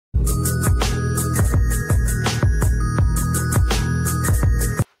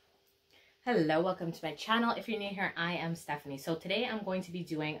Hello, welcome to my channel. If you're new here, I am Stephanie. So today I'm going to be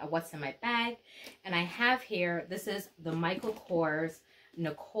doing a what's in my bag, and I have here, this is the Michael Kors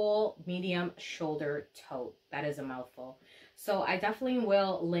Nicole medium shoulder tote. That is a mouthful. So I definitely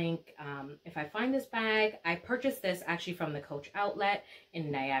will link, if I find this bag. I purchased this actually from the Coach outlet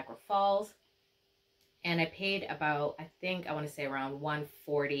in Niagara Falls. And I paid about, I want to say around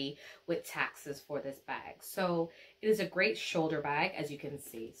 $140 with taxes for this bag. So it is a great shoulder bag, as you can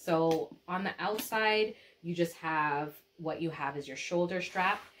see. So on the outside, you just have, what you have is your shoulder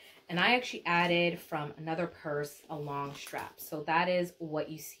strap. And I actually added from another purse a long strap. So that is what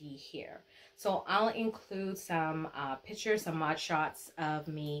you see here. So I'll include some pictures, some mod shots of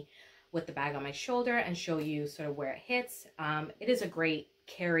me with the bag on my shoulder and show you sort of where it hits. It is a great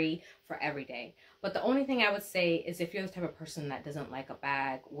carry for every day. But the only thing I would say is if you're the type of person that doesn't like a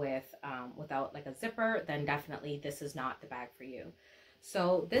bag with without like a zipper, then definitely this is not the bag for you.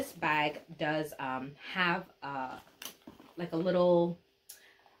 So this bag does have like a little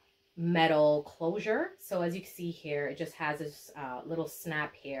metal closure. So as you can see here, it just has this little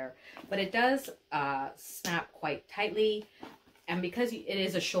snap here, but it does snap quite tightly. And because it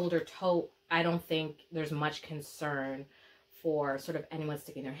is a shoulder tote, I don't think there's much concern for sort of anyone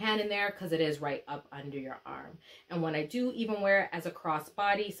sticking their hand in there, because it is right up under your arm. And when I do even wear it as a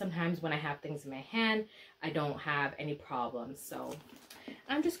crossbody, sometimes when I have things in my hand, I don't have any problems. So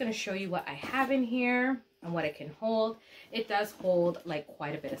I'm just going to show you what I have in here and what it can hold. It does hold like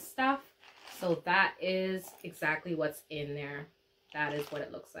quite a bit of stuff. So that is exactly what's in there. That is what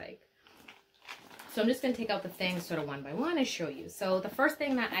it looks like. So I'm just going to take out the things sort of one by one and show you. So the first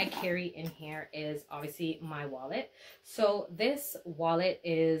thing that I carry in here is obviously my wallet. So this wallet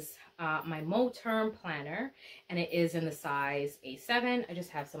is my Moterm planner, and it is in the size A7. I just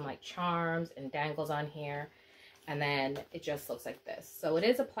have some like charms and dangles on here, and then it just looks like this. So it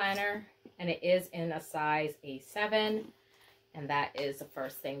is a planner, and it is in a size A7, and that is the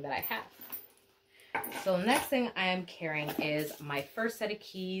first thing that I have. So the next thing I am carrying is my first set of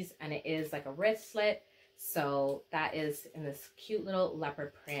keys, and it is like a wrist slit. So that is in this cute little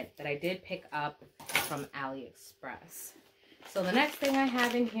leopard print that I did pick up from AliExpress. So the next thing I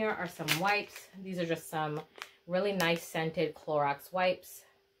have in here are some wipes. These are just some really nice scented Clorox wipes.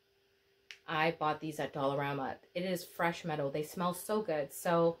 I bought these at Dollarama. It is fresh metal. They smell so good.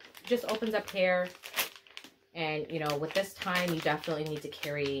 So it just opens up here. And, you know, with this time, you definitely need to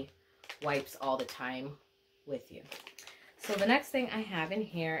carry wipes all the time with you. So the next thing I have in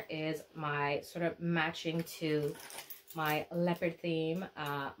here is my sort of matching to my leopard theme,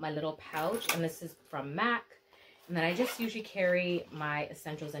 my little pouch, and this is from MAC. And then I just usually carry my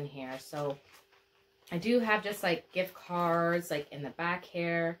essentials in here. So I do have just like gift cards like in the back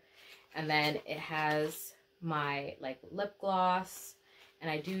here, and then it has my like lip gloss, and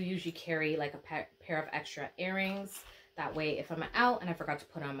I do usually carry like a pair of extra earrings. That way, if I'm out and I forgot to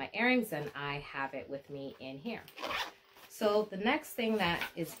put on my earrings, then I have it with me in here. So the next thing that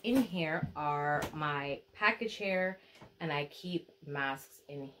is in here are my package here, and I keep masks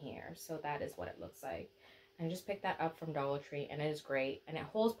in here. So that is what it looks like. I just picked that up from Dollar Tree, and it is great. And it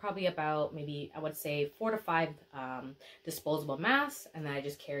holds probably about maybe, I would say, 4 to 5 disposable masks. And then I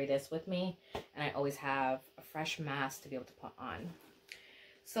just carry this with me, and I always have a fresh mask to be able to put on.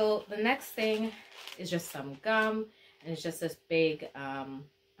 So the next thing is just some gum. And it's just this big,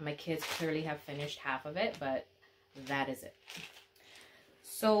 my kids clearly have finished half of it, but that is it.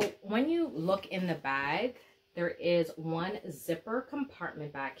 So when you look in the bag, there is one zipper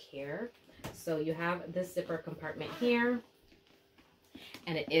compartment back here. So you have this zipper compartment here,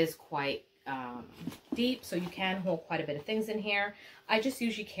 and it is quite deep, so you can hold quite a bit of things in here. I just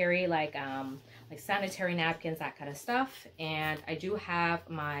usually carry like sanitary napkins, that kind of stuff. And I do have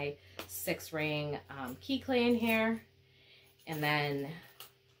my 6-ring key clay in here. And then,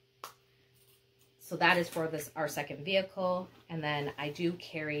 so that is for this, our second vehicle. And then I do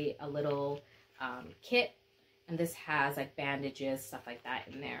carry a little kit, and this has like bandages, stuff like that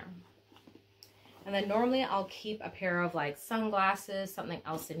in there. And then normally I'll keep a pair of like sunglasses, something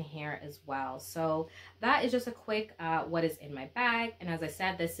else in here as well. So that is just a quick what is in my bag. And as I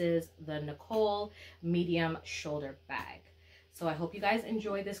said, this is the Nicole medium shoulder bag. So I hope you guys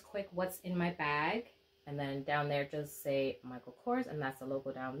enjoy this quick what's in my bag. And then down there just say Michael Kors, and that's the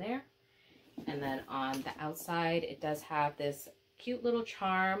logo down there. And then on the outside, it does have this cute little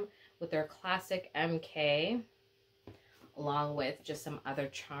charm with their classic MK, along with just some other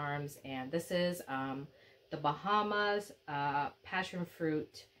charms. And this is the Bahamas passion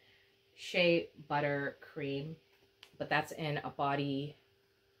fruit shea butter cream, but that's in a body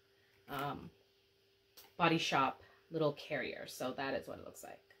shop little carrier. So that is what it looks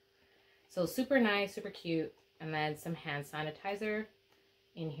like. So super nice, super cute. And then some hand sanitizer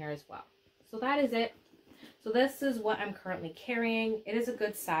in here as well. So that is it. So this is what I'm currently carrying. It is a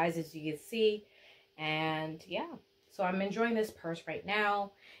good size, as you can see. And yeah, so I'm enjoying this purse right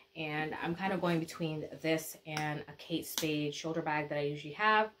now. And I'm kind of going between this and a Kate Spade shoulder bag that I usually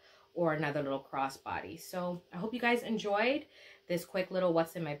have, or another little crossbody. So I hope you guys enjoyed this quick little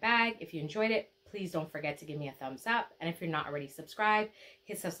what's in my bag. If you enjoyed it, please don't forget to give me a thumbs up. And if you're not already subscribed,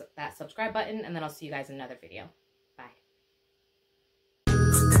 hit that subscribe button, and then I'll see you guys in another video.